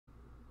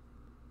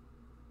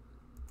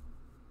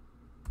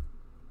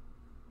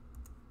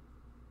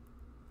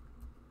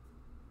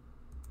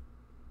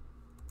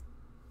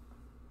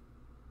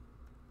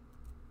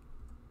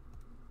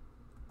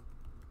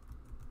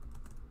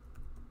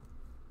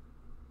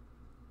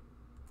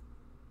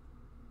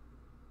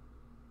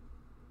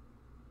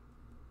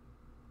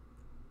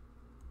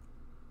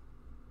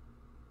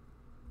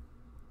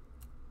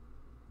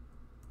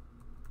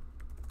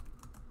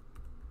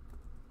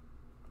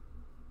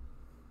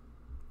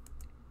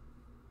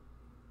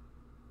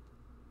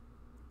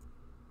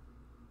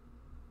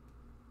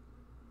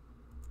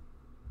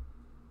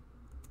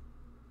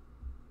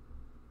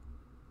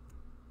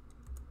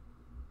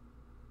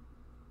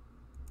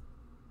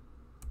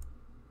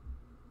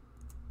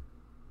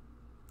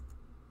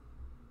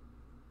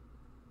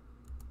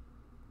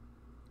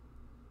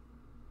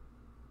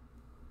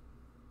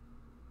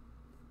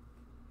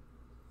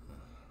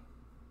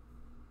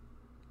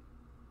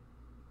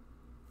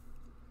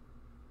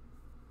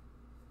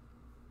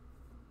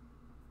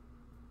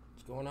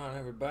What's going on,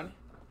 everybody?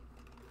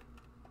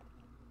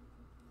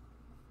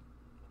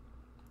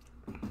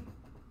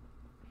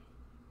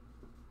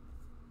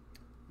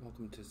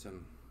 Welcome to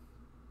some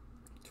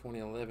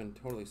 2011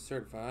 Totally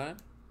Certified.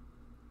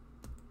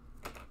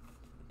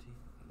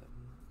 2011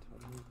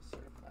 Totally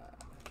Certified.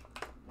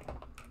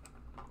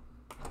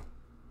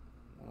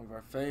 One of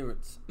our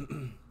favorites.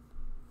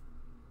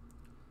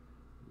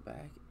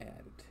 Back at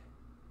it.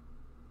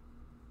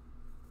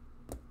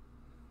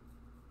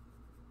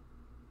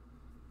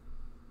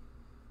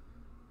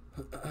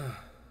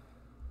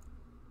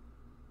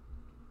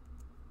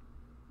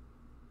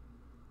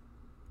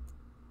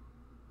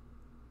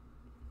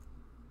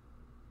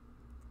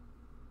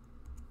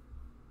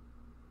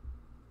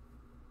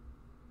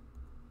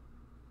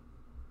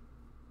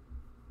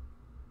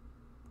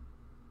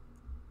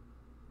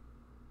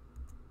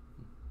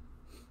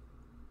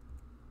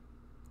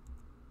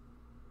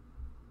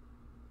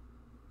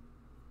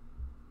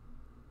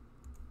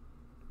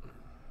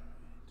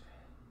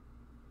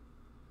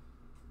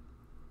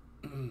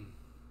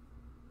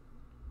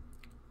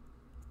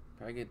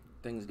 Probably get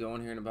things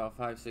going here in about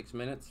 5-6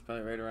 minutes,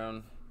 probably right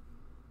around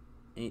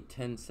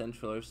 8:10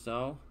 Central or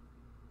so.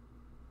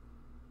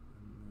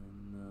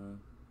 And then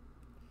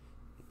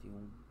get the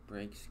old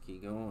break ski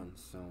going.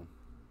 So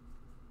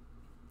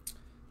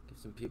give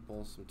some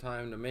people some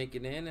time to make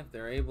it in if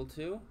they're able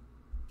to.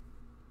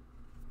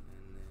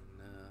 And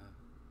then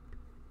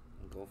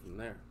we'll go from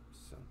there.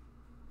 So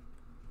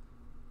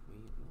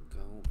we will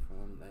go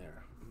from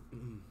there.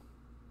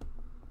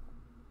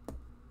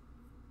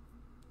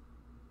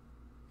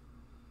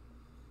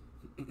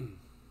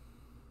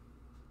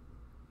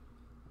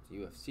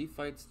 UFC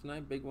fights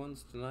tonight, big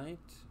ones tonight,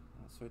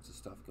 all sorts of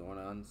stuff going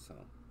on, so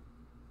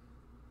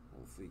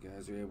hopefully you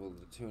guys are able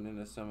to tune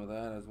into some of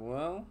that as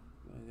well.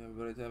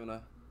 Everybody's having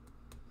a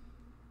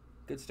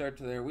good start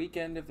to their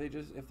weekend if they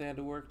had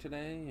to work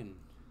today, and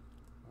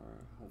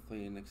or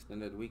hopefully an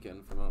extended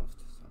weekend for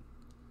most. So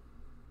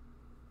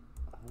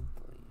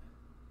hopefully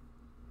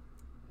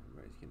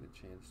everybody's getting a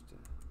chance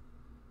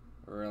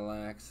to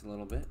relax a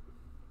little bit,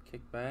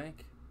 kick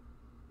back.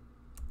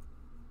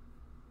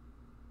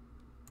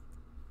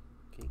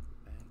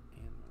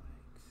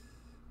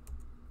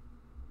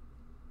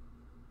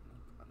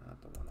 Not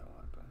the one I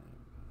want.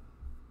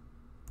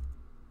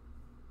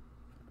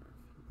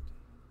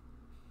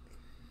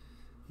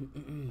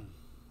 Perfect.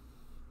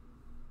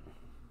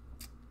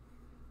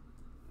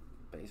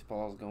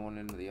 Baseball's going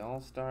into the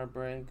All-Star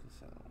break,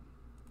 so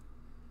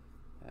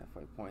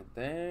halfway point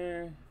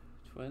there.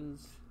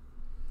 Twins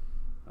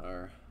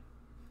are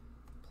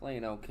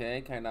playing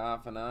okay, kind of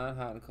off and on,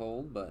 hot and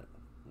cold, but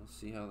we'll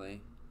see how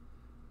they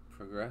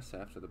progress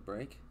after the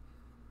break.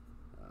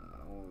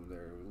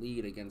 Their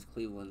lead against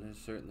Cleveland has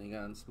certainly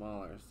gotten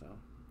smaller. So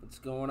what's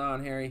going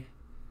on, Harry?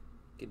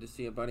 Good to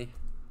see you, buddy.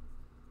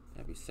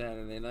 Happy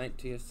Saturday night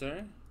to you,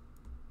 sir.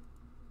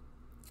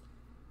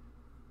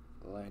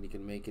 Glad you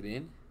can make it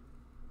in.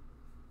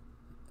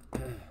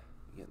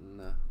 Getting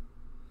the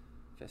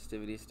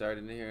festivities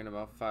started here in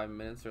about 5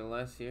 minutes or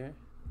less here.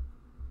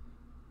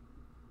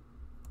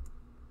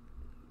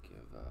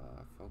 Give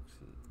folks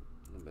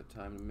a little bit of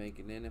time to make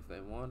it in if they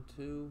want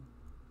to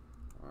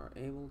or are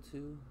able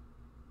to.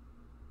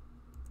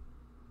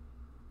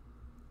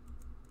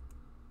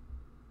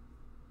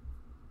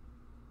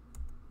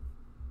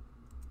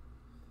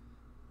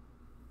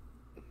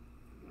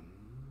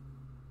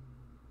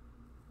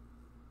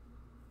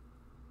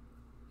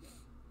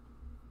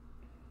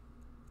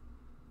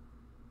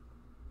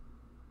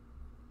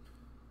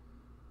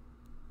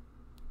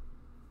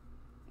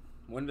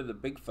 When do the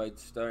big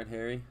fights start,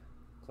 Harry?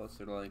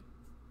 Closer to like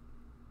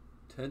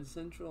 10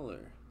 Central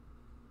or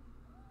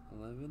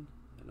 11?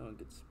 I know it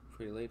gets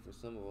pretty late for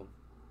some of them.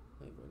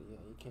 Hey, buddy,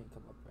 yeah, you can't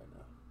come up right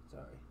now.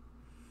 Sorry.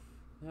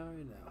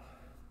 Sorry now.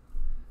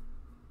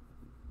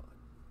 But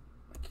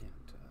I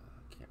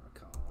can't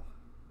recall.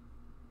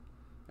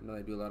 I know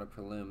they do a lot of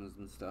prelims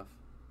and stuff.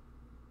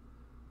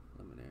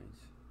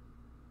 Preliminaries.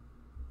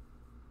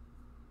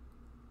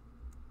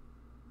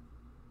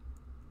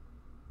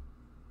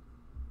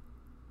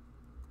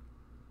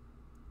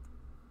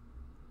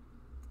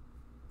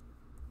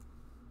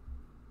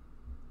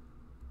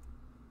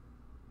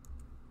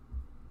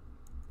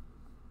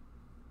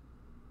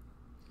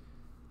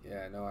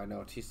 Yeah, no, I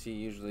know. TC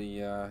usually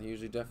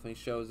definitely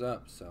shows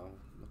up, so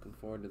looking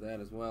forward to that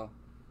as well.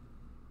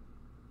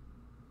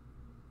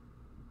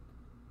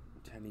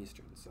 10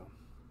 Eastern, so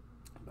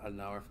about an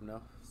hour from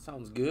now.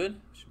 Sounds good.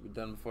 Should be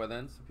done before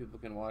then, so people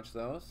can watch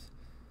those.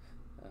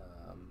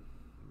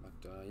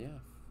 Yeah,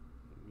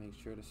 make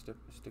sure to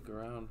stick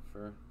around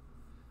for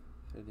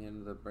the end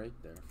of the break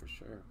there for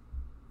sure.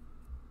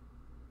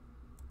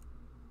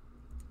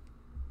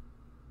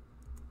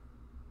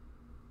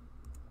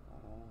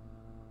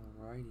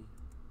 Alrighty.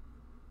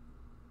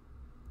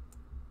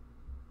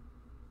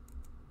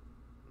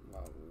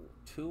 About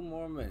 2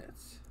 more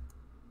minutes.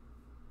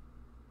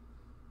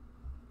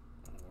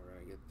 We're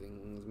gonna get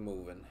things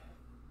moving.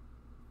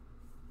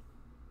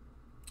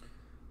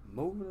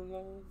 Moving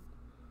along.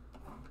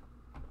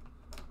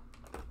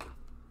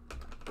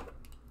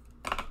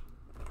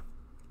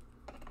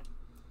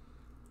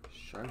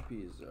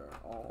 Sharpies are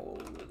all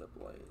over the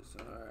place.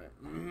 Alright.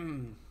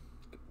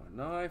 Get my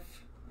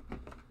knife.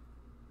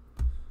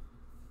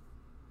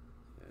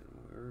 And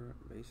we're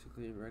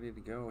basically ready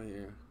to go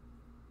here.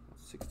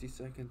 60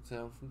 seconds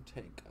out from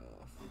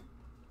takeoff.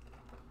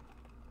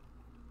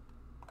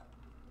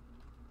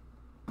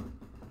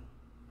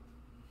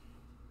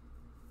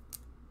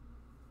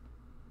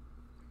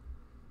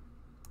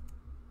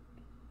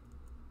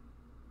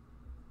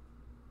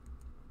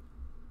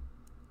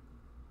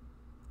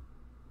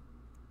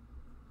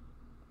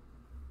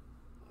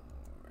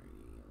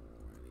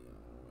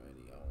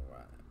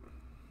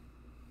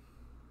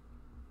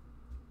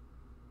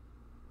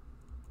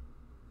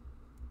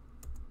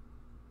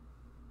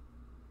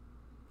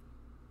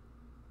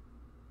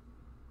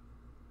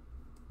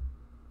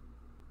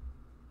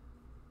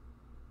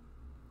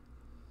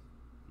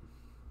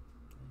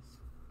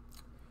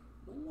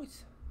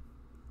 Noise.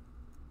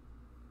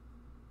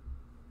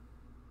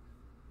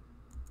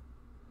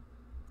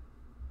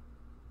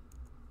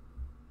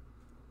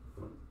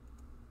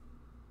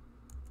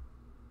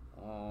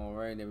 All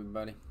right,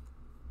 everybody.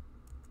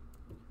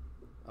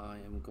 I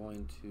am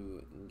going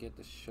to get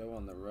the show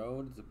on the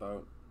road. It's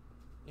about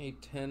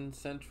 8:10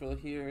 Central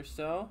here or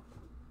so,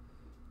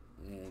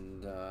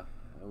 and I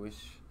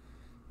wish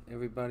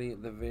everybody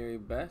the very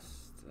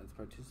best that's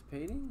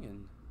participating.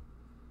 And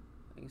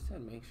like I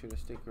said, make sure to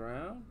stick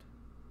around.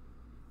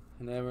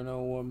 You never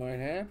know what might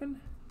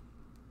happen.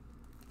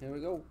 Here we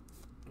go.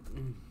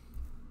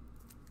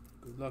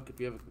 Good luck. If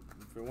you're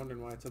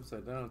wondering why it's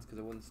upside down, it's because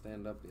it wouldn't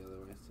stand up the other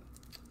way. So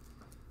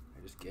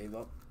I just gave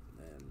up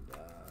and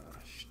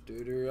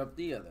stood her up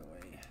the other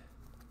way.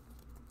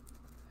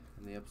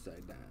 And the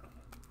upside down.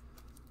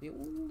 The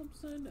old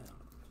upside down.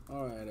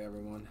 All right,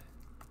 everyone.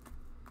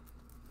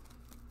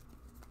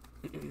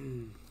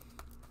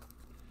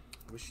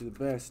 Wish you the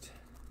best.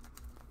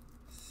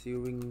 See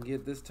what we can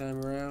get this time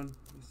around.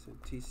 I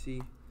said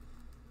TC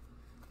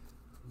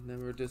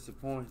never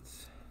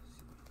disappoints.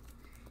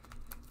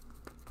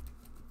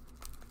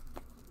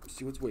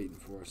 See what's waiting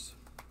for us.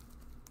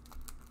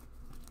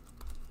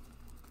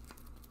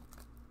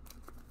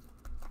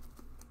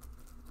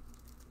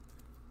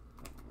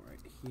 All right,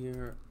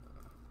 here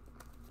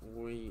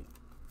we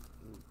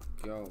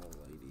go,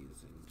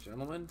 ladies and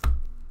gentlemen.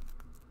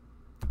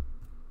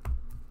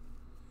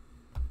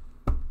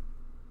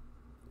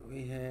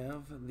 We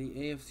have the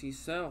AFC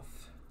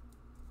South.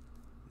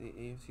 The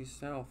AFC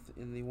South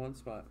in the 1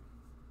 spot.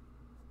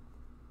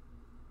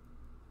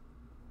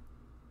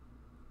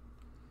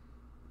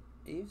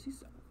 AFC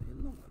South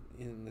in the 1.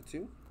 In the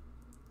 2.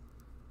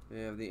 We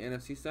have the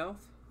NFC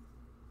South.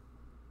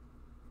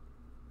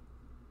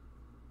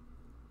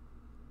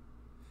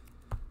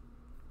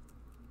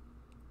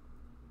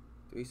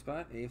 Three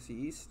spot, AFC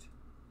East.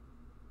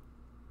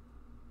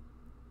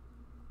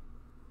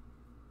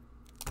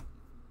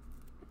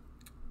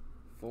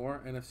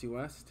 4, NFC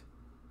West.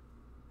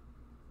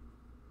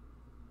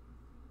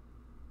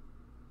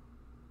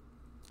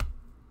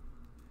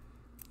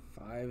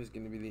 5 is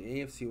going to be the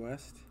AFC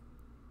West.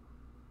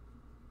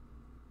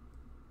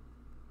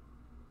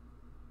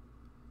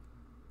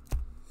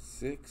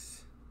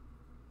 6,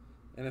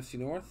 NFC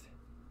North.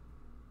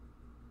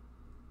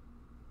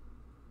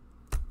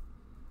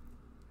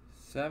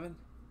 7,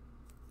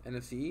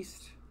 NFC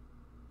East.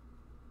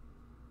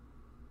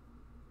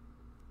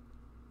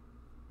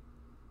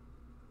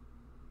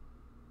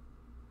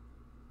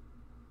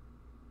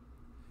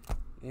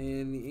 8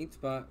 in the 8th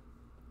spot,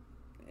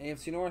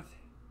 AFC North.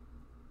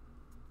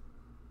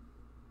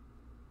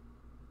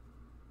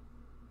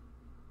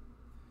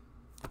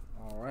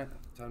 All right,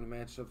 time to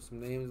match up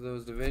some names of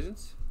those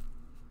divisions.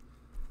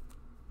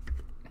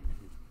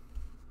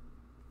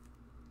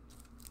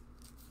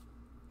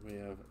 We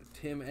have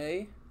Tim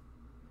A,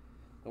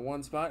 the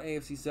 1 spot,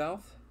 AFC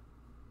South.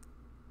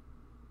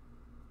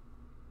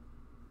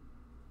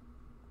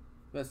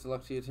 Best of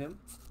luck to you, Tim.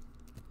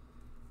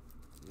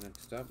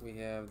 Next up, we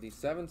have the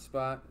 7th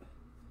spot,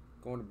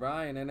 going to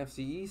Brian, NFC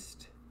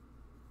East.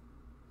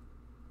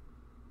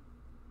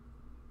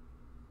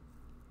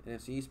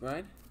 NFC East,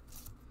 Brian.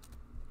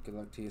 Good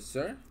luck to you,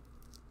 sir.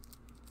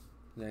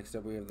 Next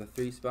up, we have the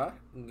 3 spot,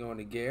 going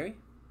to Gary,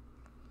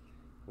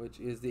 which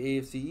is the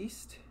AFC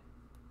East.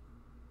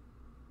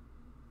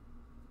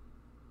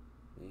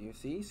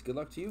 AFC East, good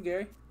luck to you,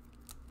 Gary.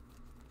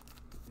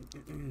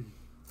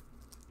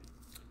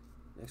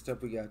 Next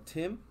up, we got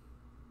Tim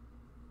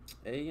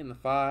A in the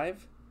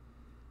 5,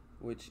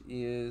 which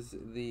is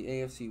the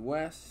AFC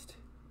West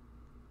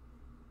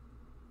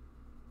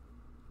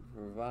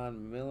for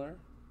Von Miller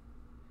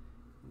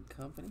and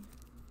company.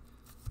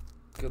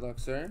 Good luck,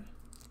 sir.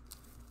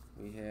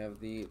 We have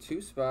the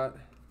 2 spot,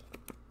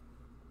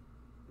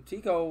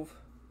 T-Cove,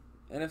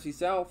 NFC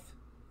South.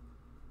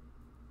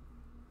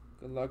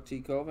 Good luck,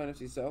 T-Cove,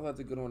 NFC South. That's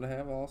a good one to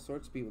have. All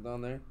sorts of people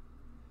down there.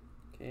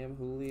 Cam,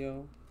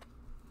 Julio,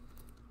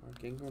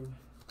 Mark Ingram.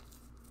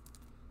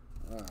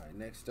 Alright,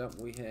 next up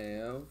we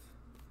have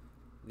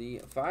the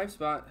 5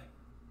 spot,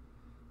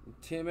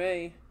 Tim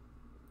A,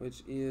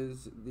 which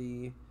is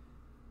the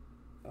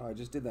Oh, I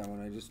just did that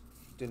one. I just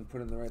didn't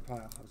put it in the right pile.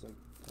 I was like,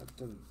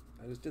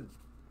 I just did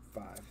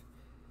 5.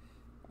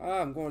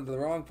 Ah, I'm going to the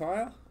wrong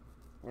pile?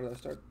 Or did I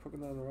start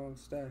putting on the wrong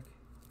stack?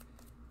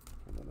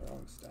 Putting on the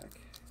wrong stack.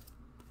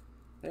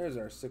 There's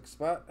our 6th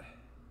spot.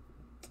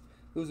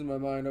 Losing my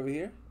mind over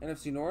here.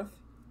 NFC North.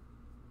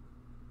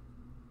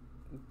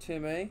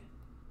 Tim A.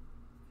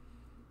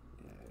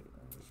 Yeah,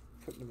 I was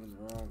putting them in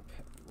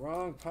the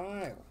wrong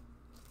pile.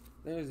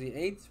 There's the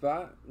 8th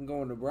spot. I'm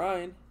going to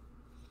Brian.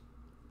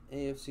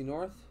 AFC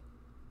North.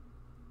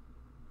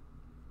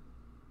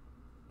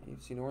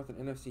 AFC North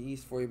and NFC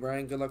East for you,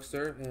 Brian. Good luck,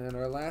 sir. And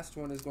our last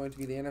one is going to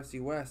be the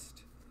NFC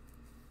West.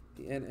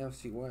 The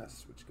NFC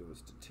West, which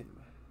goes to Tim.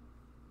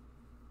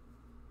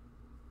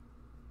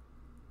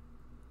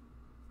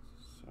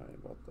 Sorry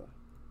about the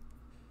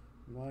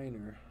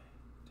minor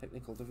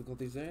technical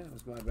difficulties there. That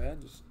was my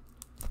bad. Just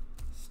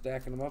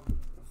stacking them up,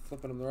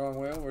 flipping them the wrong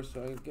way over,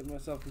 so I get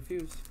myself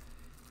confused.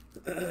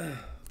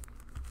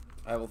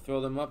 I will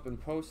throw them up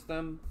and post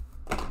them.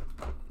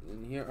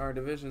 And here are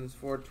divisions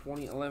for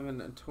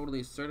 2011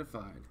 Totally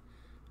Certified.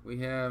 We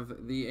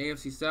have the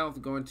AFC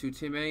South going to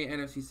Tim A,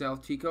 NFC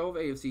South T Cove,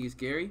 AFC East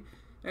Gary,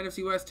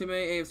 NFC West Tim A,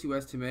 AFC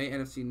West Tim A,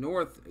 NFC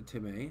North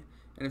Tim A,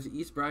 NFC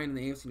East Brian, and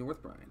the AFC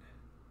North Brian.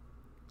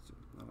 So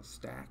a lot of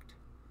stacked.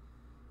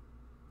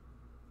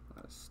 A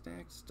lot of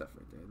stacked stuff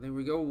right there. There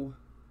we go.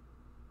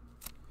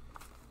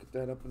 Get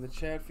that up in the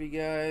chat for you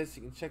guys.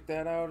 You can check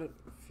that out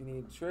if you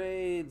need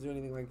trades or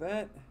anything like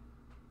that.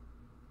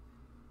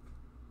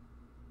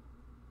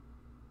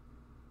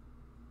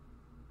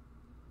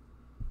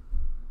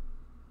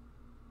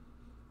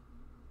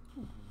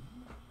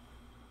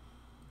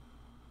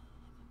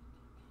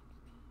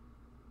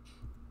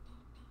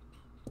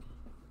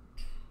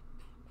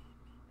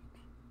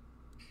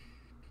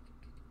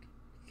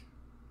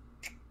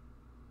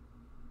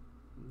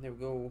 There we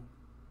go.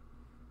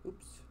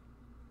 Oops.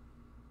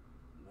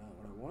 Not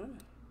what I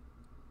wanted.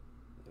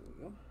 There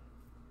we go.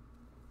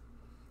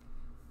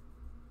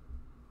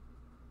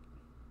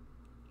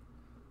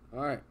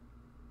 Alright.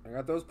 I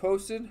got those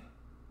posted.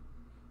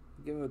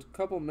 Give it a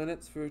couple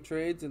minutes for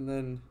trades and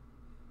then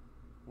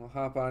we'll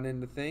hop on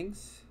into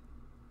things.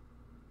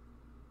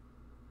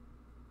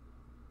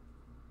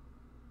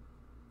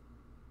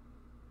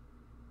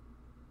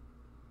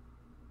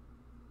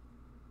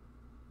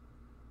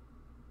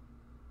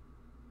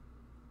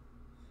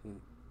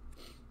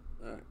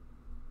 Alright.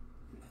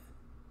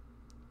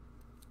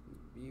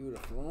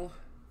 Beautiful.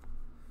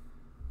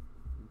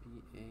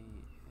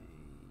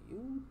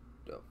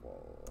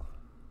 Beautiful.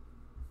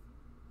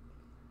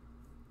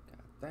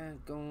 Got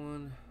that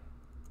going.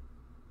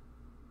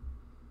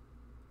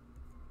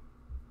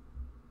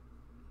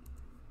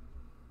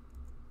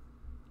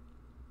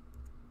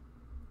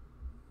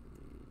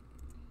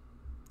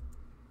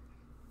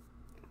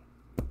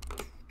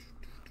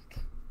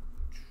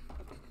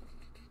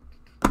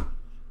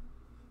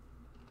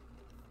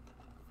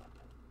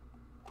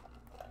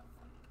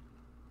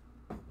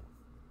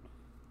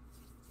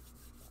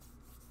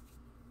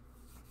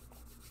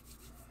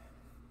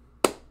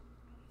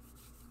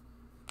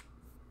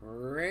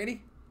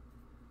 Ready?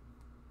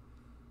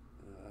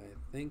 I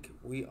think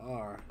we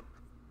are.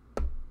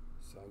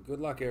 So good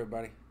luck,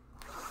 everybody.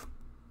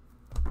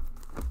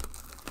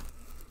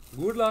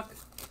 Good luck.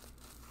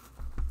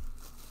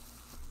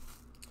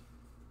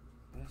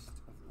 Best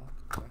of luck.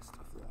 Best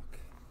of luck.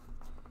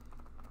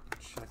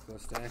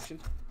 Checklist action.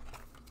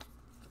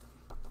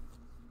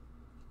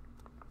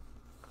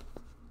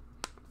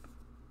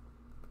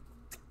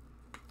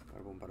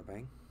 Bada boom, bada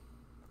bang.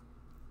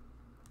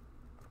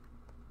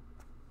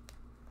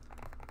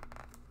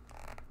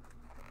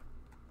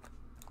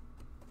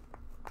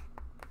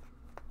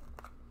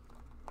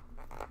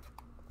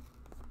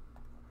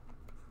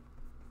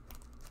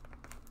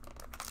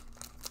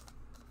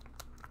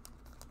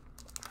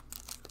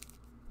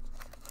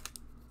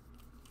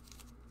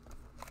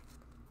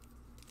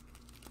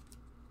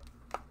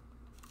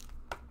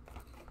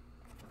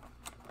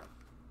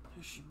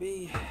 Should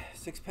be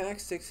 6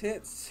 packs, 6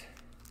 hits,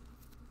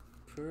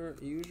 per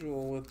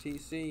usual with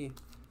TC.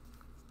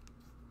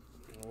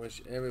 I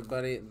wish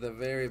everybody the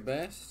very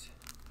best.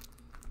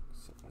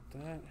 Something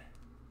like that.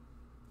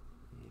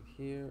 And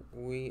here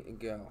we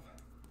go.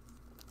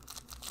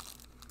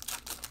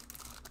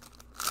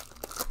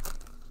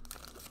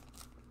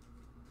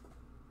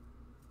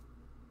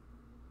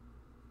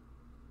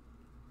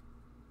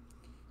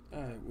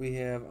 All right, we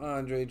have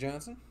Andre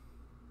Johnson.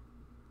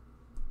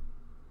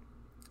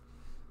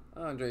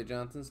 Andre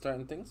Johnson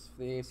starting things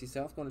for the AFC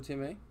South, going to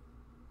Tim A.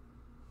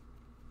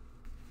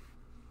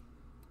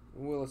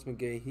 Willis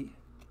McGahee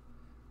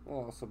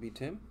will also be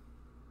Tim.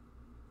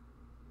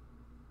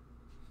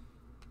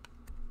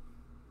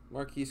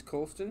 Marquise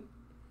Colston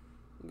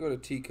will go to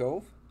T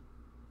Cove.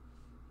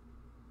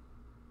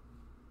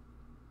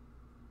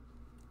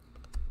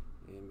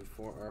 And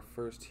before our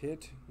first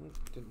hit,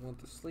 didn't want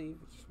the sleeve,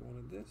 just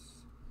wanted this.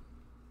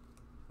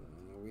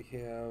 We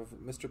have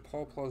Mr.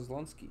 Paul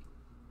Plozlunski.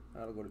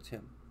 That'll go to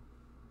Tim.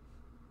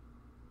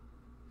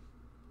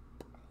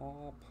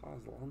 Paul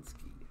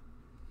Plozlunski.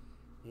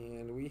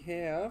 And we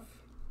have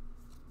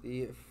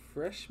the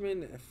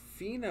Freshman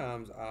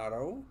Phenoms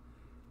auto,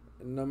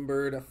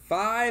 numbered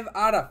 5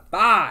 out of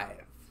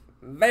 5.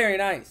 Very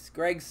nice.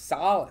 Greg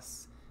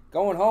Solis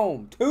going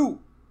home to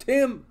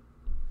Tim.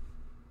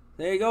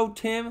 There you go,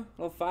 Tim. A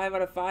little 5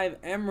 out of 5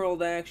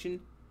 Emerald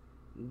action.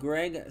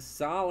 Greg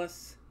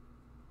Solis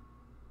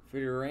for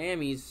the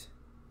Rammies.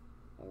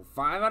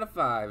 5 out of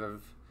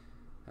 5.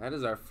 That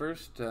is our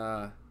first.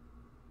 That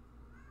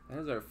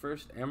is our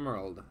first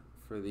Emerald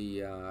for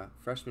the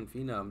Freshman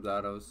Phenoms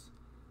autos.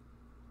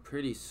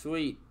 Pretty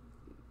sweet.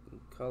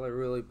 Color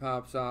really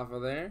pops off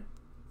of there.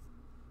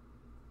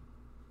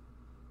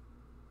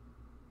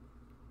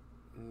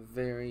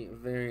 Very,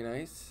 very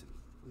nice.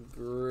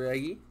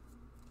 Greggy.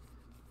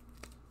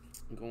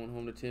 Going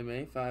home to Tim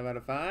A. 5 out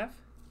of 5.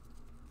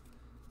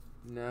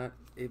 Not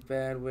a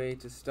bad way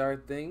to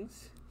start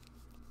things.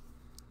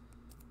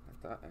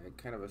 I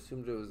kind of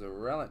assumed it was a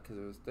relic because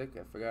it was thick.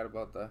 I forgot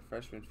about the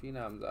Freshman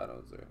Phenoms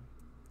autos are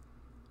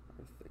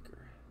thicker.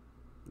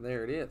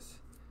 There it is.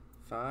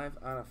 5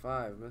 out of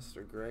 5,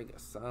 Mr. Greg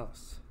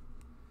Solis.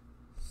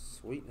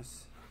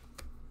 Sweetness.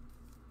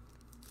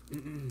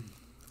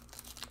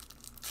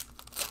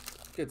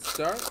 Good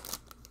start.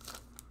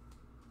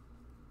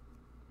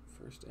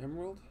 First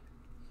Emerald.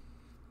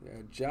 We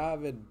got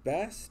Javid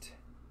Best.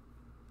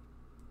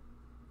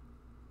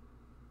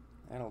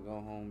 That'll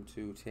go home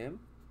to Tim.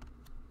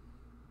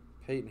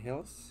 Peyton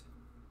Hillis.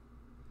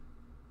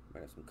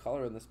 Might have some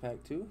color in this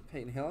pack too.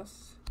 Peyton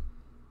Hillis.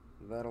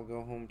 That'll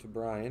go home to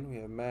Brian. We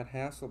have Matt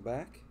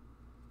Hasselback.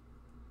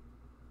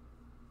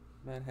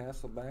 Matt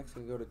Hasselback's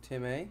going to go to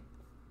Tim A.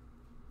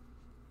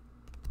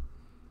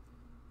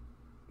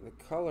 The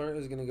color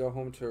is going to go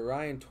home to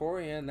Ryan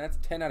Torian. That's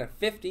 10 out of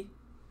 50.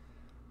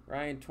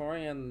 Ryan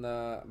Torian,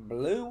 the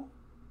blue.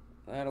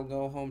 That'll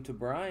go home to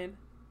Brian.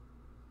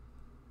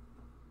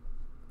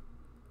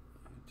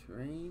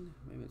 Terrain.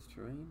 Maybe it's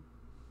terrain.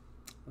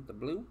 With the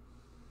blue.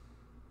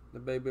 The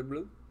baby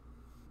blue.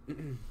 Not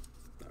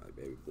the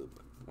baby blue,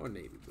 but more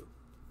navy blue.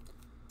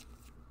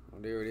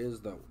 Well, there it is,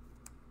 though.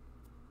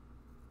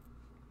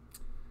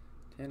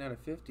 10 out of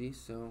 50,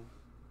 so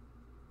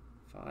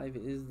 5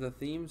 is the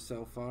theme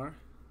so far.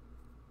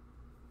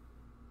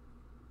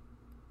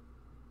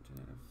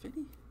 10 out of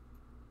 50.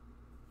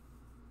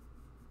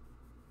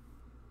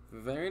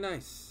 Very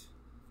nice.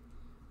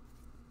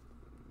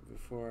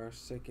 Before our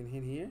second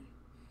hit here.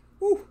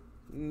 Woo!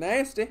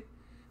 Nasty.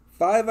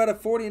 5 out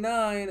of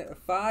 49.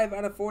 5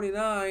 out of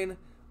 49.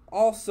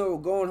 Also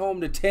going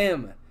home to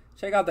Tim.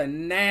 Check out the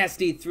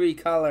nasty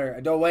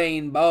 3-color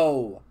Dwayne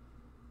Bowe.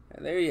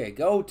 And there you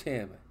go,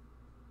 Tim.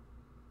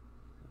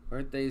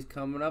 Birthday's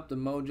coming up. The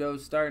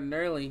mojo's starting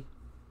early.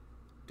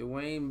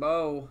 Dwayne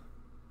Bowe.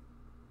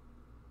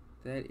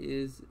 That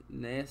is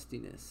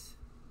nastiness.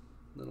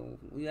 Little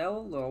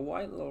yellow, little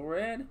white, little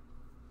red.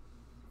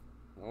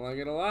 I like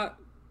it a lot.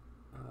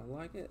 I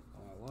like it.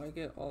 I like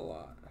it a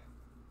lot.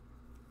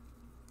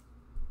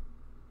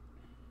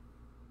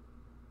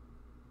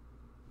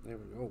 There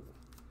we go.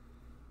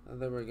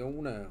 There we go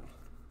now.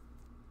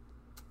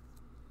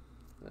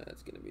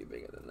 That's going to be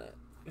bigger than that.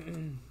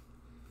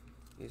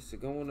 It's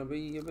going to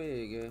be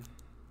bigger.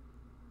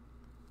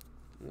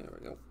 There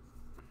we go.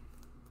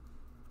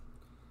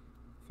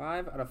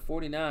 5 out of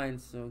 49.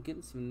 So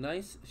getting some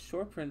nice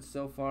short prints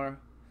so far.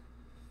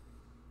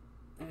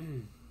 NFC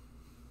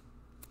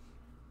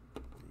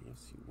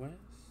West.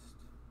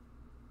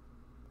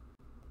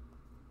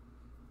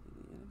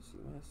 The NFC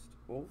West.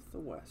 Both the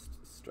West.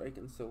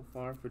 Striking so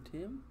far for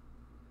Tim.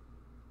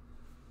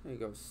 There you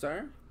go,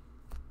 sir.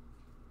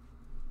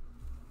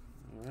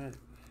 Alright.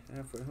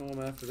 Halfway home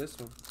after this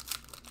one.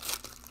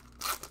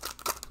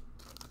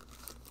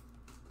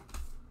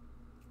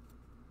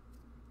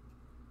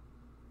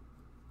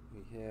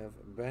 We have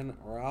Ben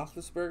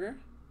Roethlisberger.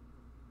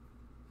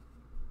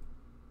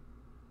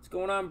 What's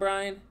going on,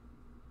 Brian?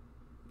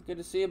 Good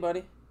to see you,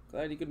 buddy.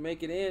 Glad you could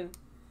make it in.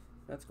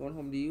 That's going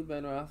home to you,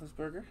 Ben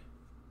Roethlisberger.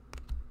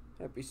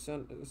 Happy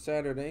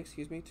Saturday,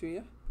 excuse me, to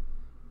you.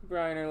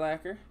 Brian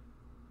Urlacher.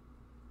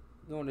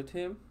 Going to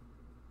Tim.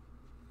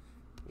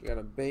 We got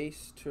a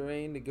base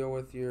terrain to go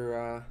with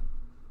your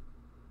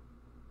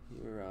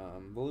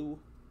blue.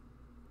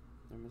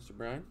 And Mr.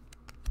 Brian.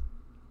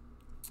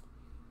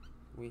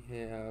 We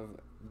have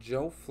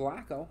Joe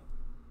Flacco.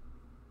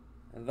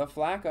 And the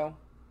Flacco.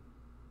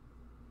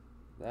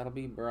 That'll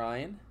be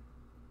Brian.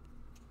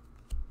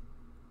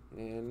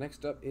 And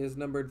next up is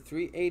numbered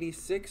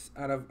 386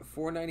 out of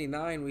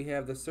 499. We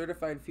have the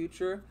certified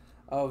future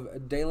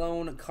of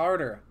Delone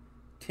Carter.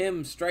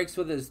 Tim strikes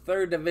with his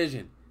 3rd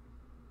division.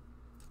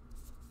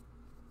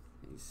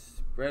 He's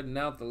spreading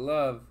out the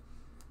love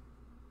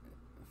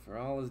for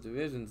all his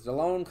divisions.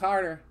 Delone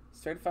Carter,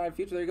 certified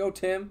future. There you go,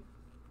 Tim.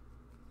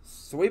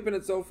 Sweeping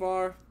it so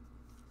far.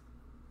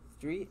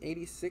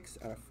 386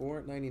 out of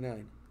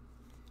 499.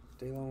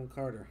 Delone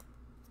Carter,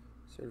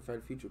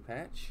 certified future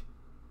patch.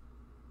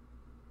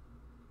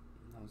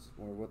 That's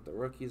more what the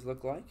rookies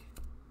look like.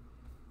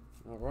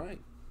 All right.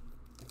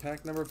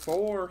 Pack number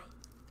 4.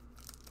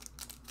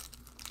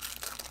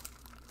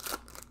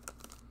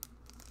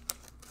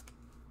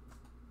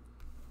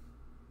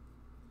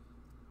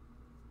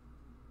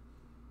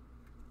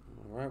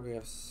 card, we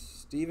have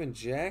Steven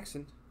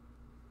Jackson,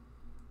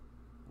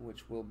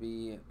 which will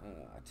be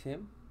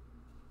Tim.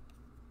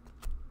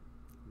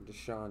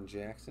 Deshaun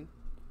Jackson.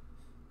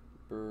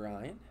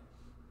 Brian.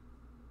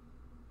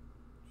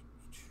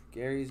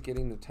 Gary's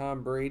getting the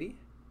Tom Brady.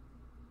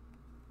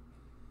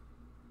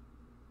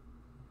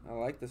 I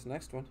like this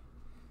next one.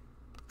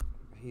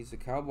 He's a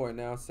Cowboy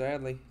now,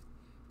 sadly.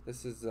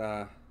 This is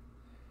Mr.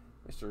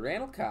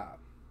 Randall Cobb.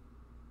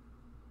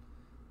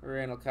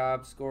 Randall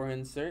Cobb score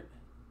insert.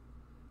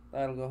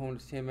 That'll go home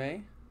to Tim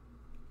A.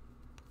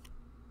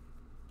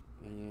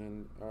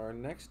 And our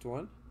next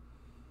one.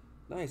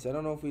 Nice. I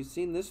don't know if we've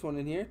seen this one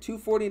in here.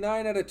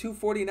 249 out of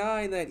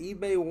 249. That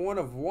eBay 1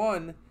 of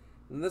 1.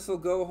 And this will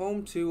go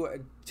home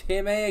to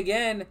Tim A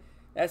again.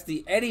 That's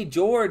the Eddie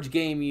George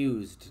game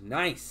used.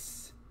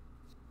 Nice.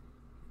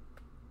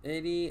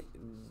 Eddie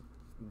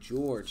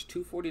George.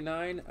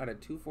 249 out of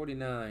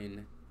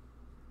 249.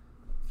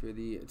 For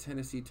the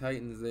Tennessee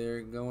Titans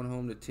there. Going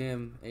home to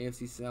Tim.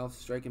 AFC South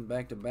striking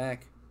back to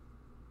back.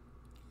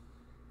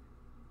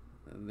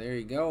 And there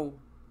you go.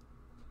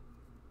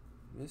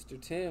 Mr.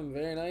 Tim,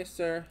 very nice,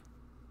 sir.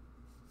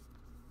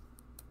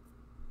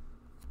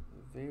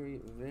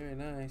 Very, very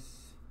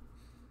nice.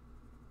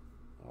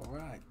 All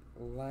right,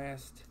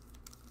 last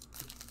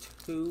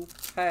 2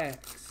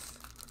 packs.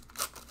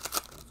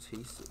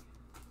 TC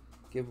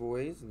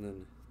giveaways, and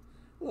then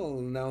a little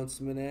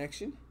announcement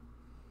action.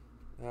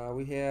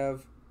 We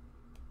have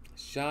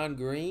Sean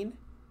Green.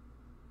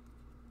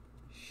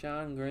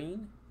 Sean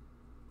Green.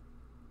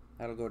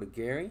 That'll go to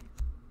Gary.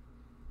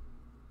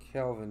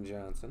 Kelvin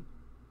Johnson.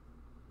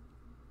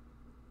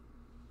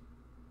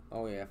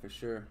 Oh yeah, for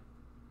sure.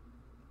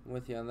 I'm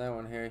with you on that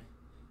one, Harry.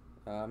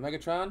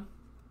 Megatron.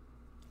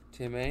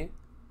 Tim A.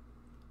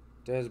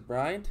 Des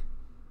Bryant.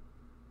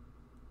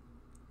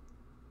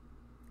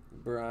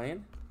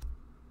 Brian.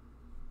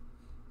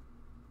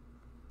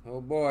 Oh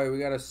boy, we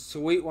got a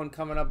sweet one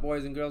coming up,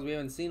 boys and girls. We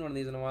haven't seen one of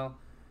these in a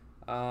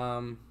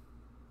while.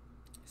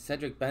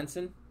 Cedric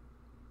Benson.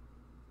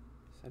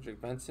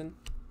 Cedric Benson.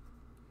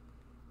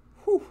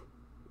 Whew.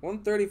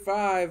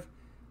 135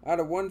 out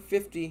of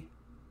 150.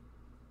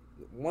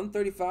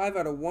 135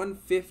 out of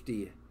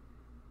 150.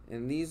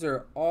 And these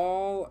are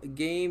all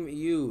game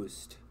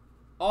used.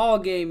 All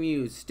game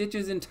used.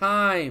 Stitches in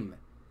Time.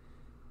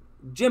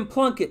 Jim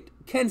Plunkett,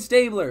 Ken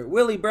Stabler,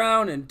 Willie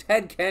Brown, and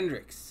Ted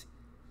Kendricks.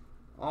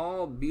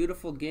 All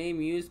beautiful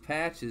game used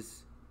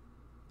patches.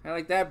 I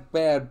like that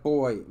bad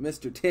boy,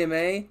 Mr. Tim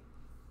A.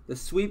 The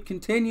sweep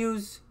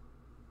continues.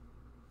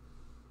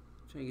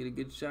 Trying to get a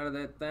good shot of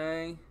that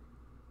thing.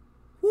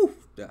 Whew.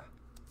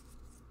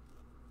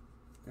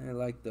 I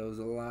like those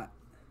a lot.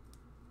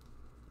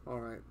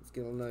 Alright, let's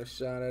get another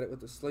shot at it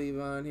with the sleeve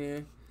on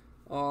here.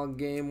 All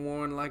game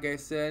worn, like I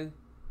said.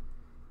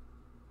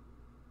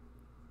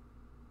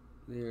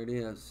 There it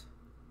is.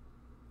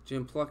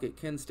 Jim Plunkett,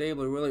 Ken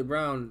Stabler, Willie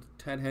Brown,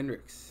 Ted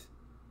Hendricks.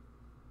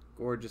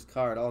 Gorgeous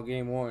card, all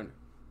game worn.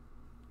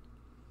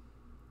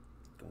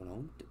 Going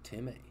on to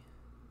Tim A.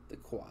 The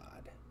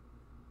quad.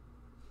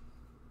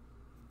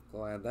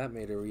 Glad that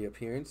made a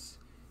reappearance.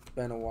 It's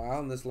been a while,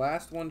 and this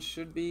last one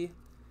should be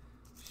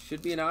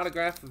an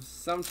autograph of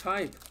some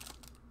type.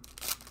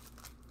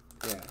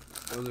 Yeah,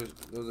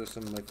 those are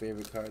some of my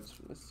favorite cards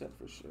from this set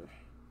for sure.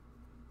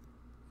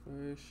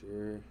 For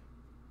sure.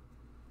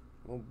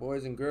 Oh,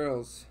 boys and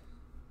girls.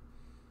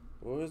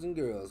 Boys and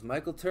girls.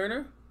 Michael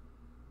Turner.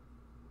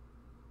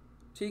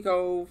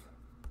 T-Cove.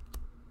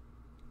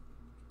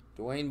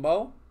 Dwayne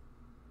Bowe.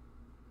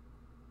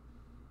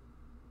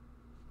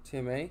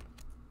 Tim A.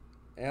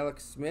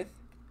 Alex Smith.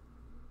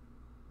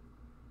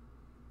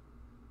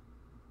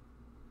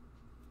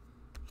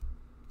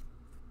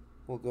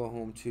 We'll go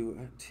home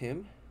to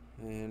Tim.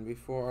 And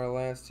before our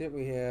last hit,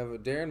 we have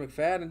Darren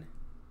McFadden.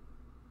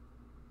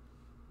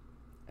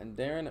 And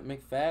Darren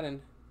McFadden.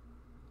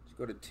 Let's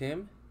go to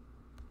Tim.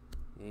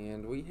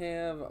 And we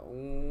have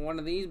one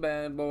of these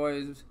bad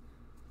boys.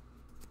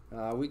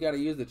 We got to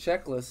use the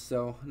checklist,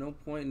 so no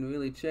point in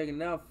really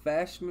checking it out.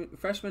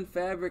 Freshman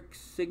Fabric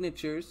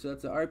Signatures. So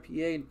that's an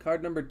RPA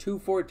card number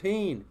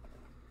 214.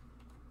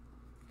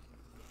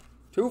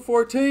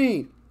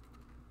 214.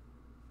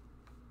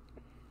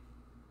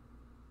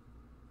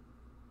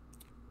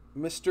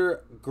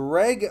 Mr.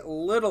 Greg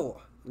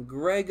Little.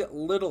 Greg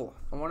Little.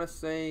 I want to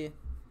say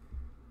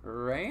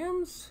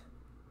Rams?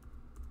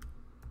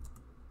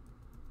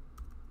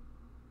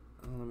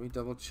 Let me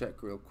double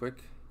check real quick.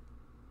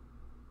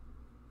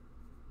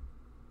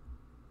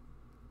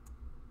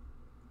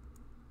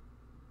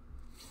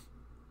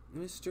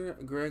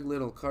 Mr. Greg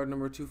Little, card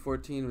number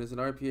 214 is an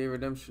RPA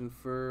redemption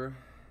for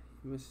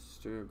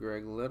Mr.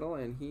 Greg Little,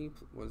 and he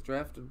was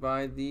drafted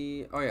by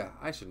the, oh yeah,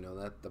 I should know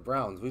that, the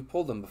Browns. We've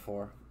pulled them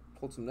before.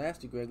 Pulled some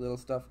nasty Greg Little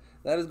stuff.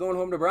 That is going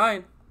home to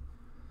Brian.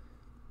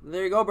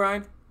 There you go,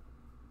 Brian.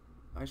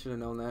 I should have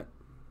known that.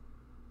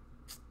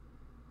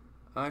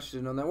 I should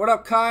have known that. What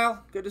up,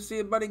 Kyle? Good to see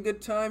you, buddy.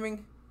 Good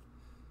timing.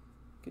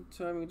 Good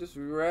timing. Just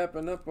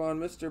wrapping up on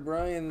Mr.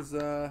 Brian's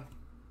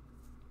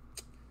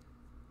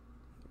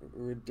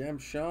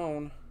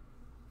redemption.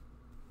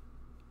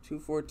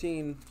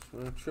 214. Just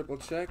want to triple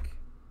check.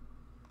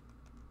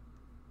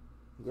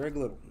 Greg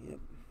Little. Yep.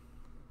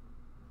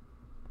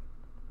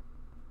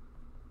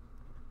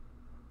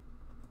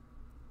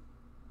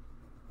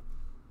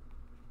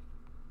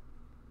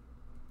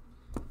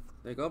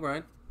 There you go,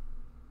 Brian.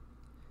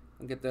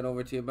 I'll get that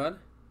over to you, bud.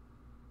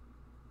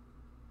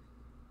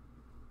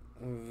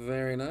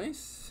 Very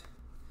nice.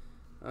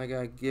 I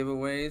got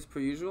giveaways per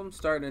usual. I'm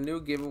starting a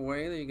new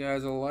giveaway that you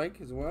guys will like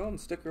as well. And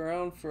stick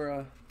around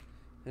for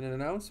an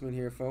announcement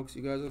here, folks.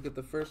 You guys will get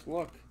the first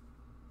look.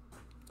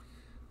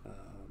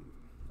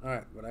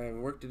 Alright, but I have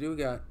work to do.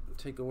 Got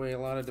to take away a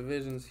lot of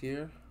divisions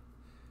here.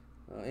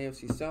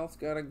 AFC South's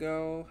got to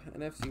go.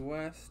 NFC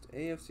West.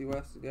 AFC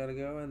West has got to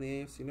go. And the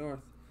AFC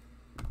North.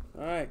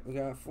 Alright, we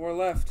got 4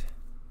 left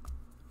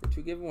for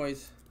 2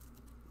 giveaways.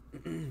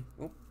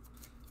 Oh,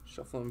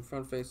 shuffle them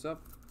front face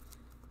up.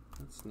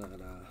 That's not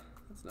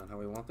how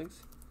we want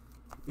things.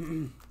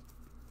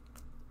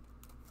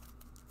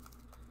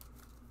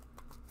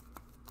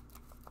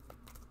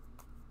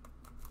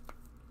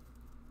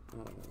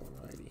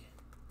 Alrighty.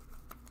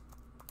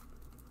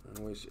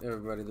 I wish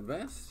everybody the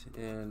best.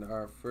 And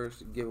our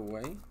first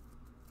giveaway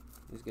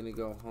is going to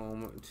go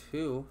home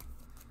to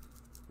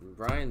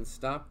Brian.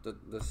 Stopped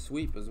the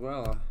sweep as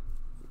well.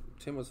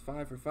 Tim was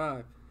 5 for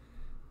 5.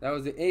 That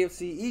was the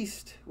AFC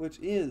East, which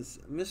is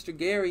Mr.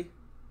 Gary.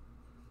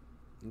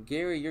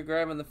 Gary, you're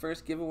grabbing the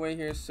first giveaway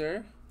here,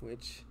 sir,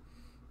 which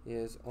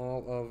is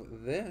all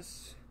of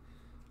this.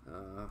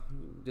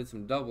 Did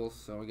some doubles,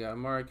 so we got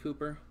Amari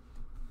Cooper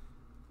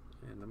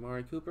and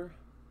Amari Cooper,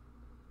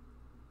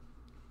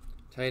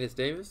 Titus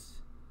Davis,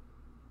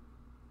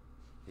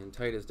 and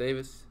Titus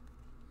Davis.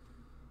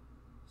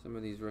 Some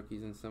of these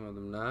rookies and some of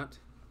them not.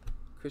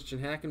 Christian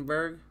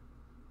Hackenberg,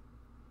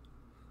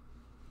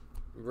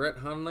 Brett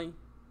Hundley.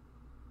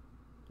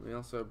 We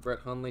also have Brett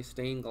Hundley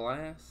stained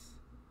glass.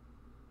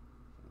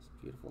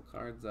 Beautiful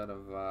cards out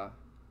of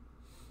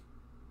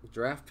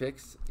draft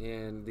picks,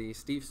 and the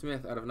Steve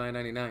Smith out of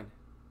 9.99.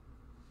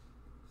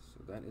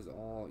 So that is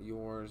all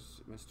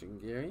yours, Mr.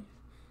 Gary.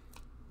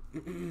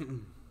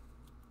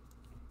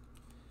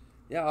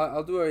 Yeah,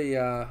 I'll do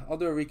a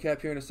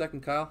recap here in a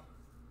second, Kyle.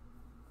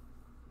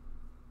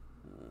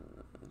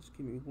 Just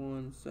give me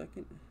 1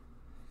 second.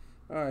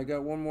 All right,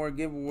 got one more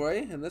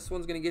giveaway, and this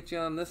one's gonna get you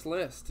on this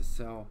list.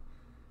 So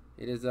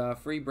it is a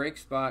free break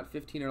spot,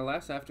 15 or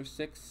less. After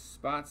 6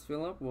 spots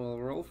fill up, we'll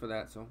roll for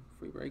that. So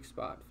free break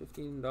spot,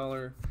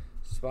 $15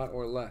 spot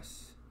or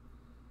less.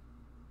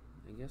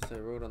 I guess I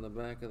wrote on the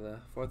back of the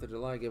 4th of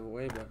July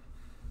giveaway, but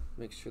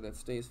make sure that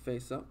stays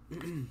face up.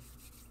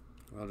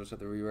 I'll just have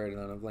to rewrite it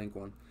on a blank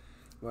one.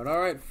 But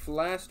all right,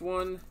 last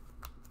one.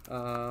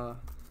 To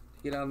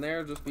get on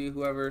there, just be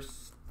whoever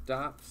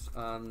stops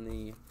on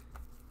the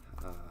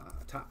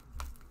top.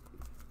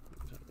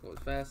 Go as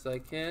fast as I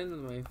can with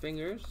my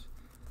fingers.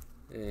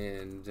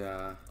 And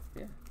yeah,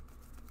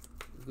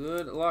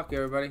 good luck,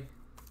 everybody.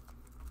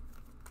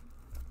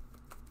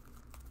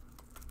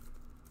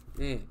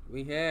 And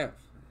we have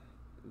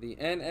the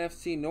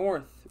NFC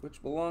North,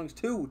 which belongs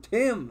to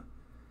Tim.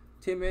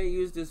 Tim A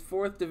used his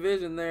 4th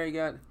division there. He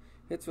got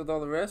hits with all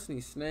the rest, and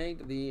he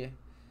snagged the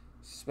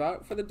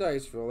spot for the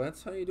dice roll.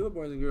 That's how you do it,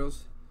 boys and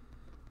girls.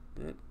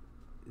 That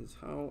is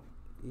how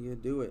you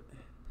do it.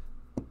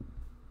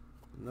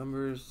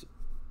 Numbers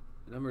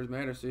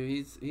matter. So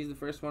he's the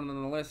first one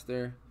on the list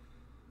there.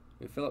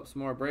 We fill up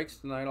some more breaks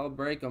tonight. I'll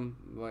break them,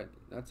 but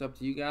that's up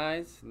to you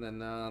guys. And then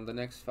the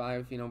next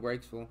 5,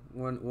 breaks will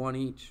one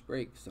each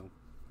break. So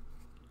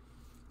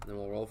then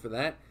we'll roll for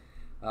that.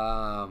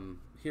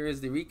 Here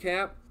is the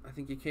recap. I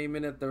think you came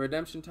in at the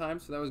redemption time,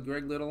 so that was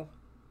Greg Little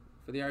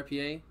for the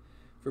RPA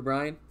for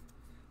Brian.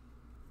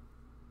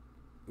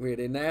 We had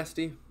a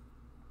nasty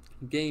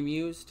game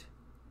used.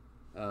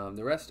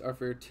 The rest are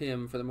for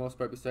Tim for the most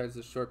part, besides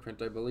the short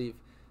print, I believe.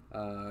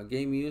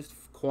 Game used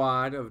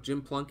quad of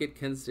Jim Plunkett,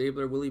 Ken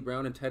Stabler, Willie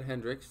Brown, and Ted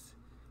Hendricks.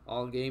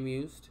 All game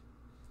used.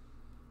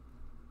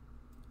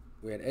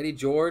 We had Eddie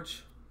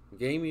George,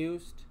 game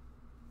used.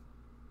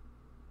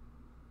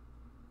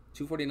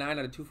 249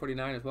 out of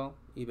 249 as well.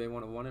 eBay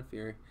 101 if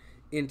you're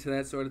into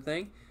that sort of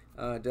thing.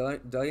 Daylone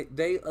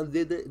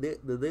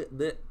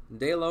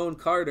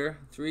Carter,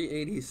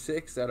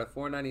 386 out of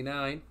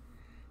 499.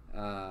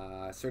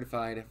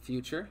 Certified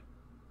future.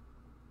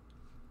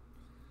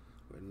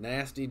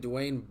 Nasty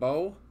Dwayne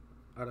Bowe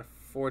out of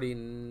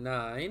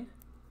 49.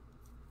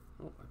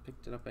 Oh, I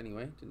picked it up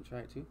anyway. Didn't try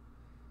it to.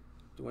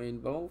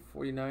 Dwayne Bowe,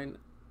 49.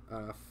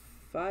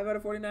 5 out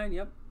of 49.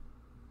 Yep.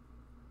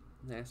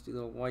 Nasty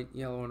little white,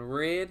 yellow, and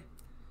red.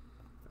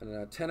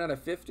 And 10 out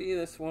of 50.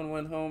 This one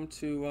went home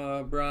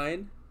to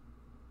Brian.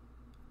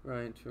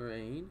 Brian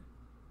Terrain.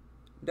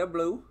 The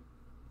blue.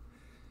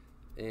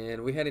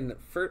 And we had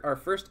our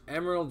first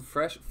Emerald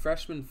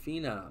Freshman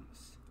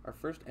Phenoms. Our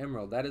first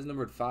Emerald. That is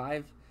numbered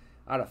 5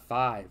 out of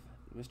 5.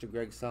 Mr.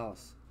 Greg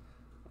Solis.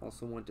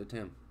 Also went to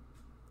Tim.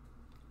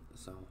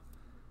 So,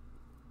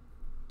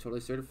 totally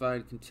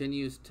certified.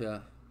 Continues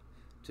to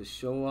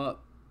show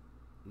up.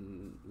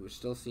 We're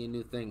still seeing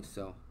new things,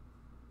 so.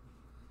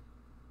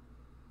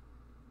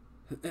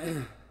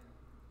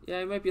 Yeah,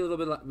 I might be a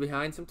little bit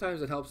behind.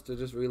 Sometimes it helps to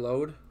just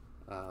reload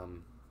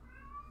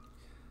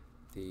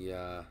you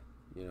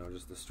know,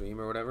 just the stream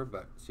or whatever.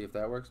 But see if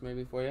that works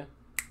maybe for you.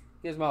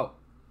 Gizmo.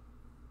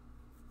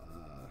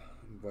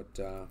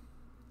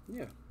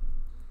 Yeah.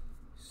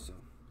 So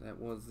that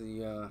was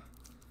the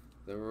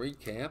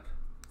recap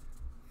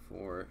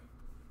for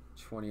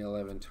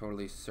 2011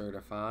 Totally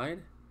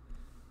Certified.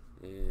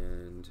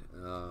 And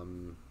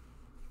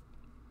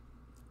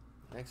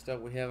next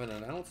up we have an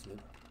announcement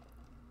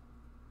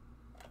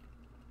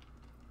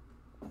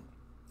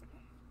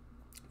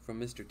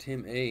from Mr.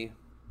 Tim A.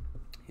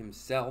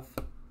 himself.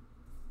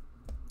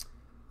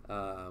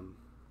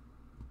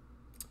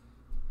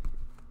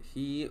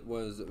 He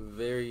was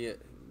very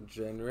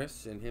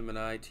generous, and him and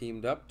I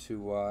teamed up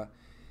to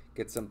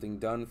get something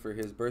done for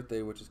his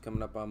birthday, which is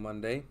coming up on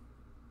Monday.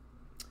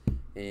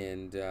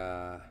 And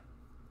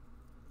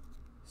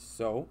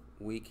so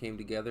we came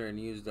together and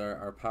used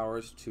our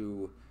powers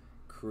to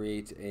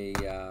create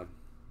a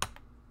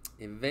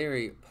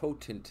very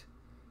potent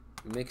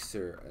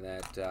mixer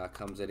that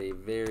comes at a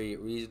very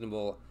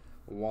reasonable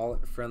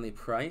wallet-friendly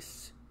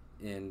price.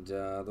 And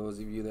those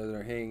of you that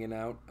are hanging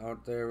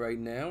out there right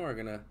now are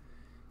gonna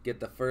get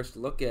the first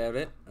look at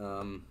it.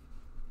 I'll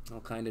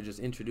kind of just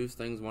introduce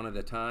things one at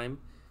a time,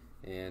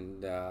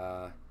 and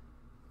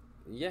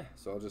yeah,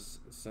 so I'll just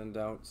send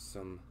out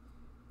some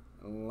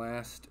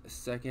last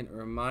second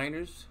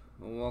reminders.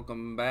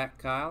 Welcome back,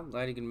 Kyle.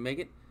 Glad you can make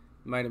it.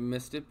 Might have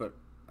missed it, but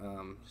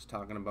just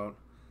talking about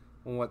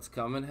what's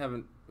coming.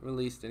 Haven't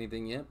released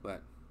anything yet,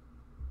 but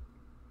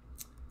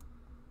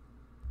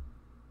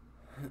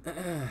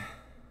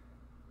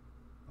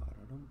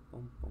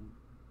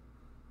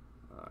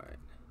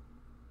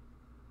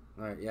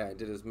Alright, yeah, I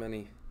did as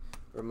many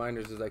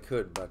reminders as I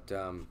could, but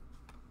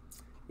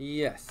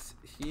yes,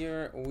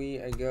 here we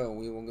go.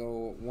 We will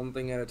go one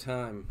thing at a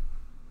time,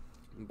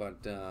 but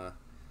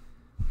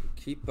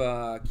keep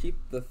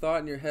the thought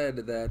in your head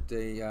that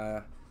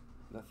the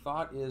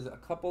thought is a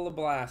couple of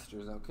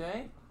blasters,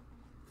 okay?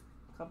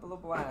 A couple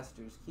of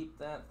blasters. Keep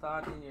that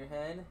thought in your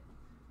head.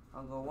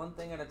 I'll go one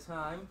thing at a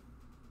time.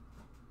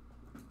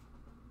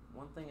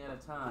 One thing at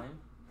a time.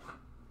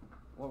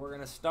 What we're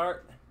going to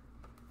start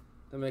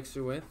the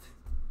mixer with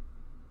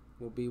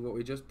will be what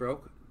we just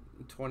broke,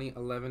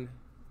 2011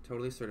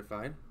 Totally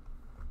Certified.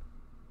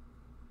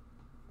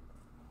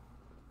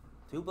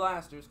 2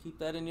 blasters, keep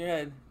that in your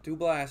head. 2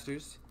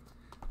 blasters.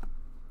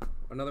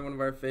 Another one of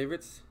our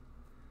favorites,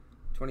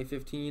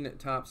 2015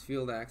 Topps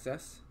Field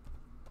Access.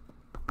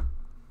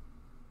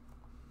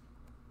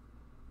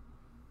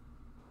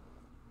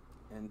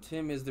 And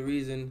Tim is the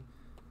reason,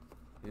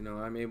 you know,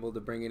 I'm able to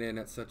bring it in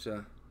at such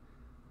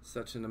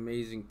an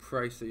amazing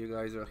price that you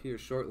guys will hear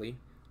shortly.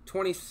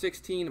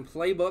 2016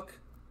 Playbook.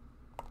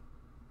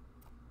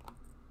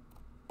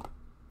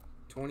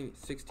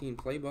 2016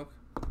 Playbook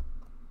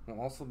will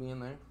also be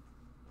in there.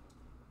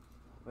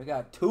 We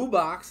got 2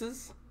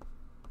 boxes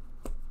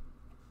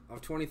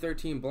of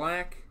 2013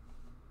 Black.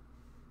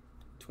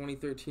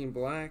 2013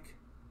 Black.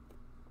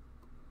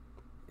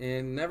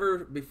 And never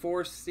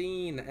before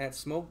seen at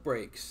Smoke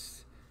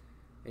Breaks,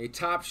 a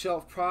top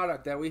shelf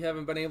product that we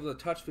haven't been able to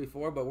touch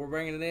before, but we're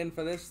bringing it in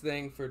for this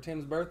thing for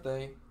Tim's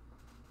birthday.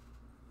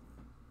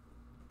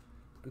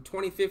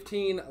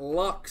 2015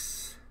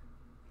 Lux.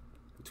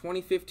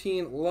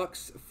 2015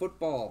 Lux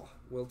Football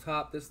will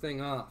top this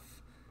thing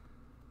off.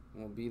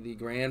 Will be the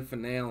grand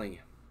finale.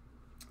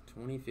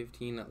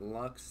 2015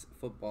 Lux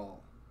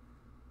Football.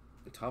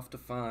 Tough to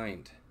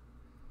find.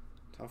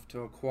 Tough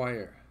to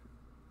acquire.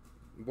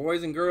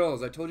 Boys and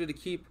girls, I told you to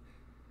keep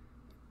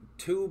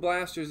 2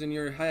 blasters in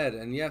your head,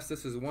 and yes,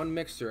 this is one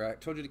mixer. I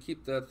told you to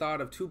keep the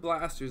thought of 2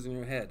 blasters in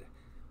your head,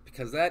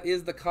 because that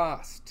is the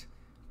cost.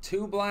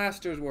 2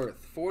 blasters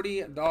worth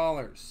 $40.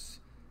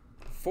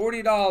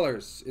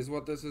 $40 is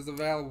what this is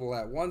available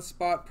at. 1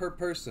 spot per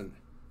person.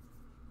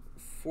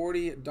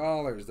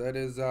 $40. That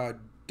is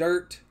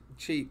dirt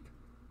cheap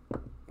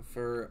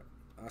for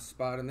a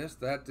spot in this.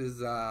 That is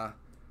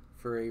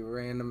for a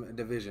random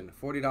division.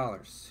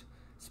 $40.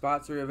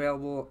 Spots are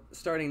available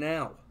starting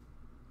now.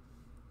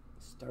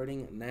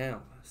 Starting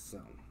now.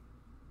 So,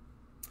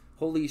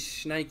 holy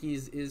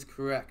shnikes is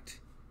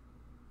correct.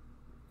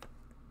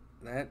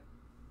 That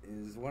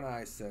is what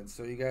I said.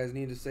 So you guys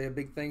need to say a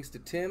big thanks to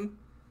Tim.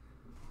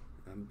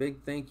 A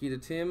big thank you to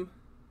Tim.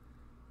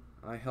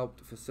 I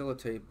helped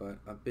facilitate, but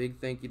a big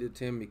thank you to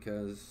Tim,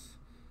 because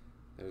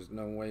there's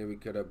no way we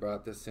could have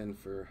brought this in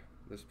for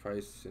this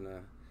price in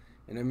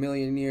a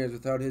million years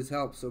without his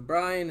help. So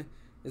Brian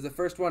is the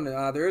first one.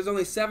 There is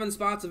only 7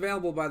 spots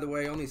available, by the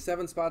way. Only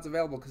 7 spots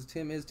available, because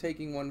Tim is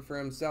taking one for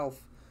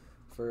himself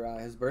for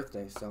his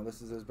birthday. So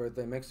this is his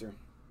birthday mixer.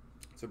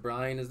 So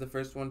Brian is the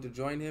first one to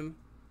join him.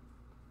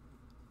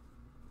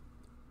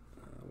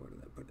 Where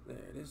did I put it?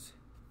 There it is.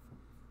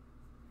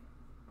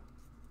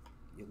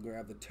 You'll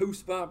grab the 2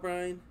 spot,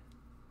 Brian.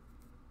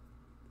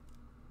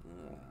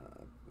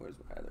 Where's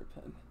my other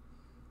pen?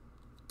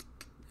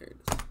 There it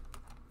is.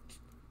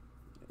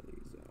 I'll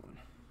use that one.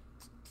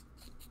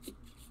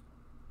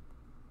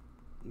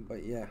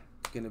 But yeah,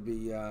 it's gonna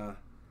be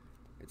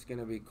It's going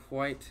to be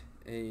quite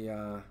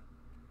a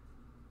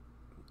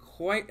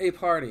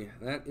party,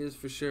 that is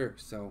for sure.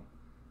 So,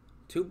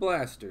 2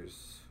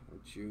 blasters,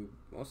 which you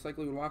most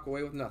likely would walk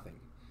away with nothing.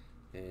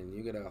 And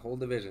you get a whole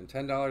division,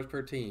 $10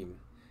 per team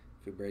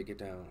if you break it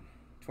down.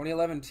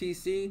 2011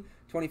 TC,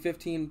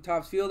 2015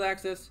 Topps Field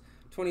Access,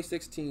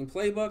 2016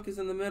 Playbook is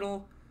in the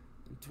middle,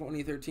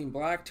 2013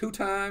 Black 2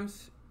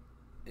 times,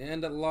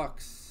 and a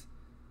Lux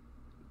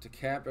to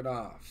cap it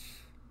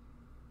off.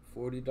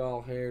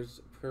 $40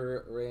 hairs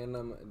per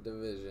random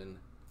division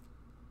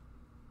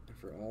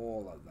for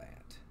all of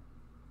that.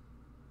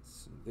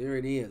 So there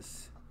it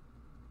is,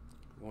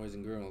 boys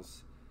and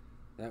girls.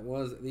 That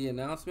was the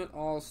announcement.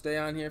 I'll stay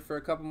on here for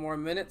a couple more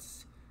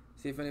minutes,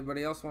 see if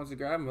anybody else wants to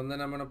grab them, and then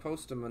I'm going to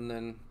post them, and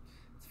then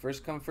it's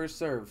first come, first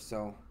serve.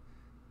 So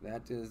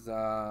that is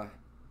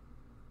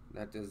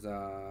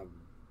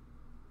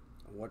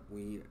what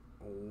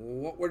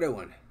we're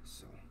doing.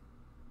 So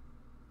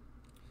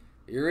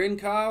you're in,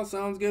 Kyle.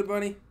 Sounds good,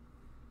 buddy.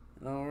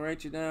 I'll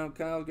write you down.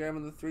 Kyle's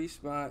grabbing the 3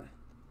 spot.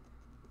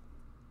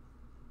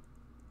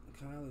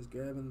 Kyle is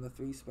grabbing the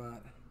 3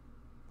 spot.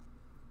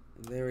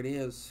 And there it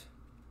is.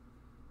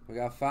 We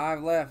got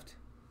 5 left.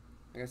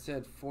 Like I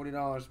said,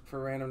 $40 per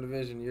random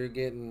division. You're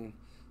getting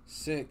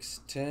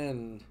 6,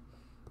 10,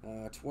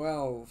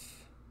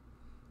 12,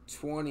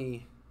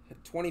 20,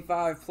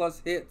 25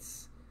 plus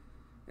hits,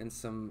 and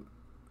some,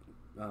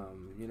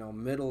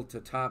 middle to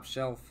top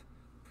shelf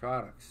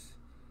products.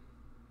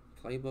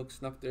 Playbook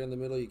snuck there in the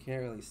middle. You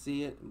can't really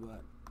see it,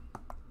 but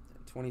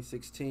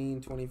 2016,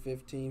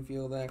 2015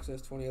 Field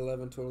Access,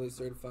 2011 Totally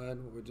Certified,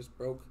 what we just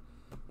broke,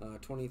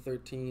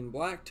 2013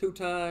 Black 2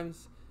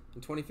 times,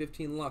 and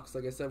 2015 Lux.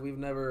 Like I said, we've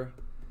never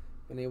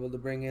been able to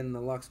bring in the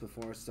Lux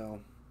before,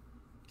 so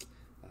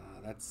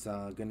that's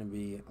going to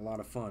be a lot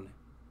of fun.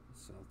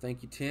 So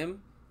thank you,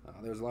 Tim.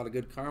 There's a lot of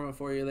good karma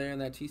for you there in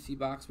that TC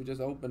box we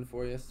just opened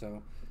for you,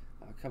 so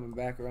coming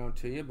back around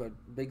to you. But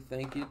big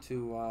thank you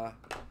to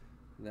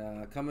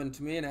coming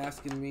to me and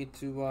asking me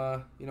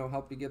to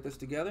help you get this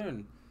together,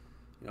 and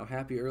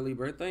happy early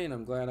birthday. And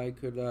I'm glad I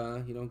could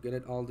get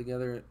it all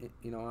together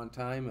on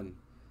time, and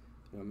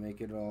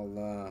make it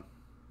all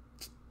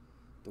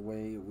the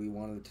way we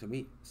wanted it to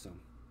meet. So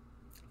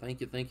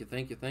thank you. But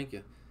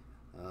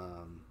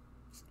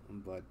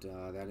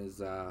that is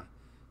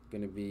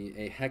going to be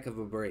a heck of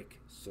a break.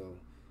 So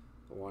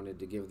I wanted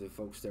to give the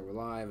folks that were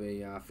live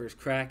a first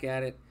crack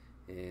at it,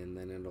 and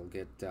then it'll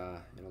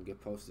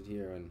get posted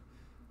here, and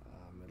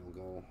it'll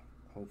go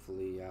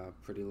hopefully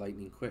pretty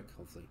lightning quick.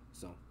 Hopefully.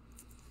 So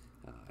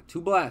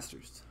 2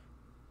 blasters.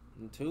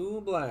 And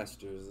 2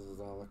 blasters is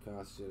all it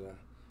costs you to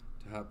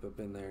hop up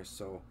in there.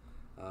 So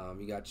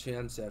you got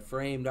chance at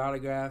framed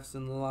autographs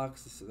in the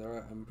Lux.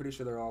 So I'm pretty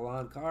sure they're all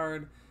on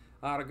card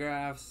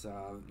autographs.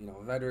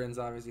 Veterans,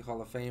 obviously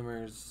Hall of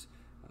Famers.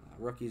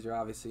 Rookies are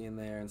obviously in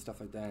there and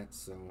stuff like that.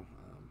 So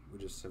we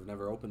just have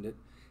never opened it.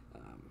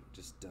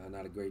 Just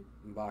not a great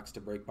box to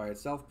break by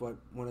itself. But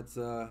when it's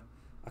a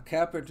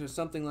capper to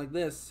something like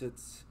this,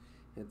 it's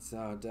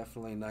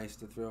definitely nice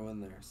to throw in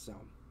there. So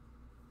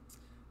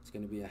it's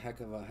going to be a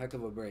heck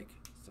of a break.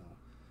 So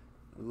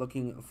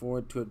looking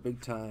forward to it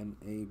big time.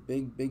 A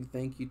big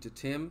thank you to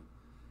Tim.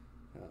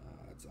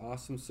 It's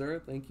awesome, sir.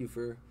 Thank you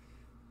for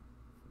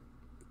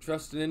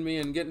trusting in me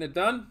and getting it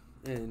done,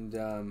 and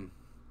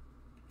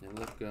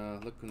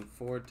looking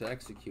forward to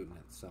executing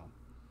it. So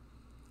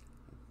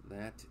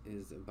that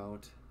is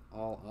about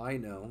all I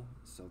know.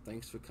 So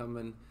thanks for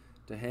coming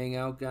to hang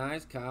out,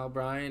 guys. Kyle,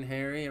 Brian,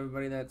 Harry,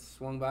 everybody that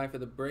swung by for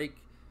the break.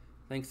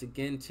 Thanks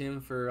again,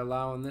 Tim, for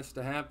allowing this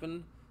to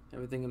happen.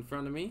 Everything in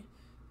front of me,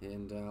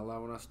 and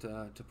allowing us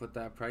to put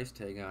that price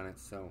tag on it.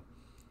 So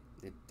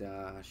it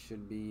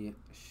should be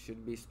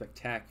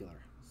spectacular.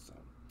 So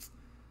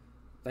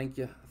thank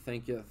you,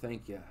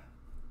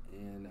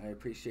 and I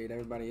appreciate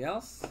everybody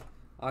else.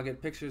 I'll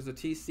get pictures of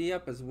TC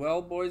up as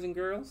well, boys and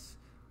girls,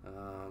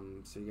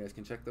 so you guys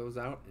can check those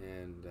out,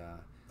 and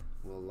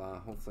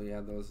we'll hopefully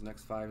add those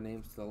next 5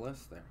 names to the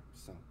list there.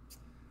 So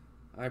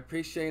I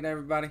appreciate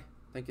everybody.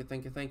 Thank you.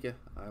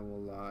 I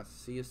will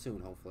see you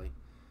soon, hopefully.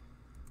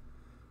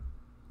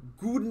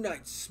 Good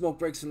night, smoke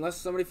breaks, unless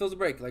somebody feels a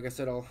break. Like I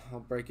said, I'll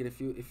break it if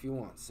you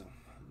want. So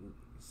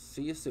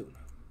see you soon.